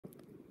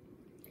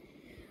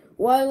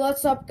Well,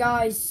 what's up,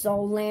 guys?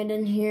 So,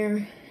 Landon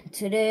here.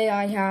 Today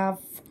I have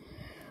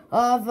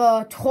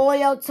a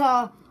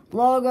Toyota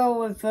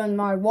logo within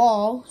my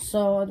wall.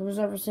 So, there's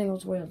every single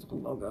Toyota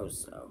logo.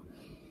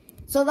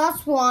 So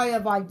that's why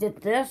I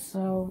did this.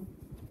 So,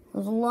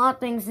 there's a lot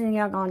of things in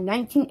here on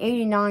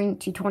 1989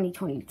 to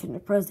 2020 to the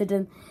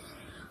president.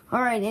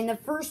 Alright, and the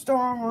first store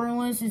on our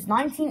list is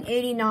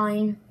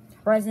 1989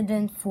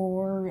 president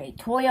for a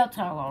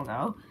Toyota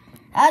logo.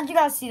 As you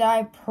guys see,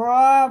 I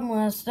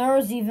promise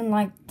there's even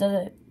like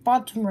the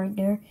bottom right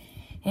there,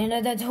 and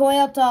the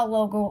Toyota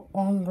logo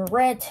on the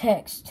red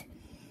text.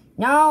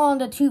 Now on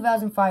the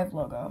 2005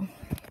 logo,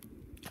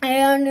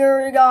 and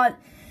here we got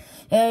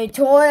a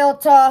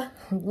Toyota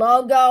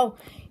logo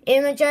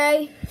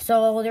image.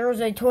 So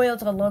there's a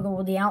Toyota logo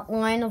with the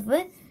outline of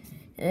it,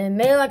 and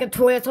made like a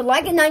Toyota,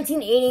 like a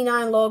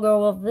 1989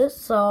 logo of this.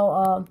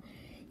 So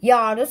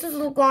yeah, this is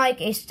look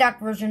like a stacked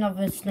version of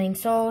this thing.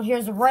 So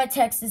here's the red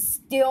text is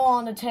still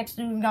on the text.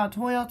 We got a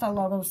Toyota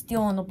logo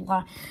still on the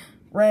black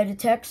red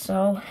text.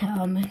 So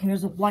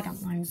here's the black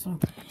outline.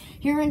 So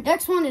here in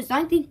next one is,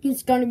 I think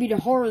it's gonna be the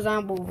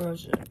horizontal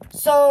version.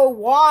 So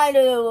why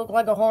did it look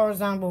like a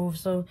horizontal?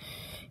 So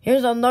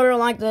here's another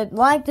like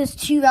this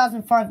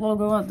 2005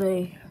 logo of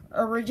the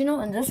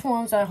original, and this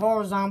one's a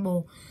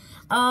horizontal.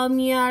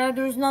 Yeah,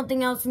 there's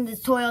nothing else in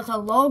this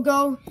Toyota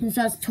logo. It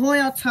says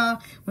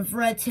Toyota with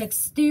red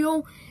text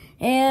still.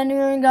 And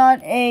we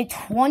got a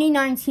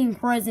 2019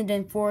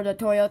 president for the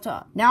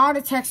Toyota. Now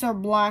the texts are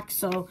black,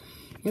 so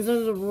this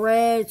is a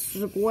red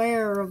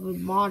square of the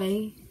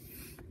body.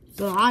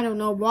 So I don't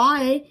know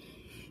why.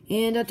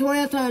 And the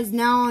Toyota is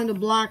now on the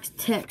black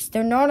text.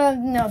 They're not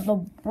on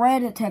the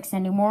red text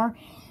anymore.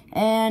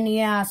 And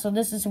yeah, so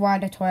this is why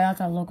the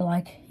Toyota look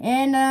like.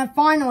 And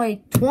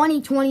finally,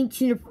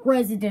 2022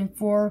 president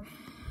for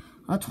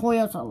a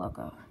Toyota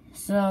logo.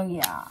 So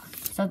yeah,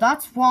 so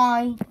that's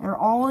why they're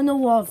all in the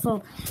wall.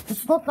 So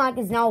this look like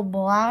it's now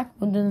black,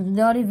 but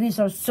the other views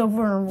are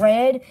silver and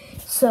red.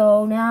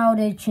 So now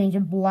they change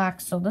it black.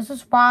 So this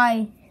is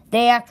why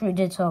they actually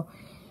did so.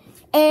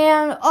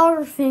 And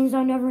other things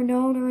I never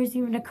know, there is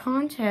even a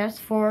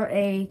contest for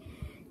a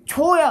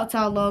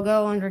Toyota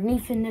logo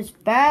underneath in this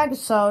bag.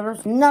 So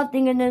there's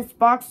nothing in this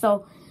box.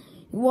 So,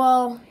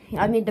 well,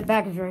 I mean the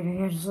bag is right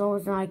here. So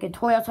it's like a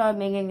Toyota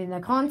making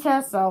the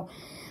contest. So,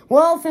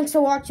 well, thanks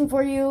for watching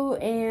for you.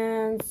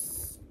 And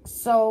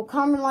so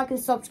comment, like, and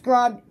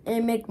subscribe,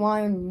 and make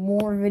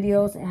more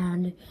videos.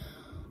 And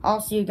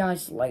I'll see you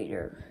guys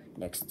later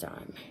next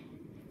time.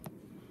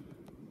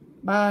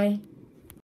 Bye.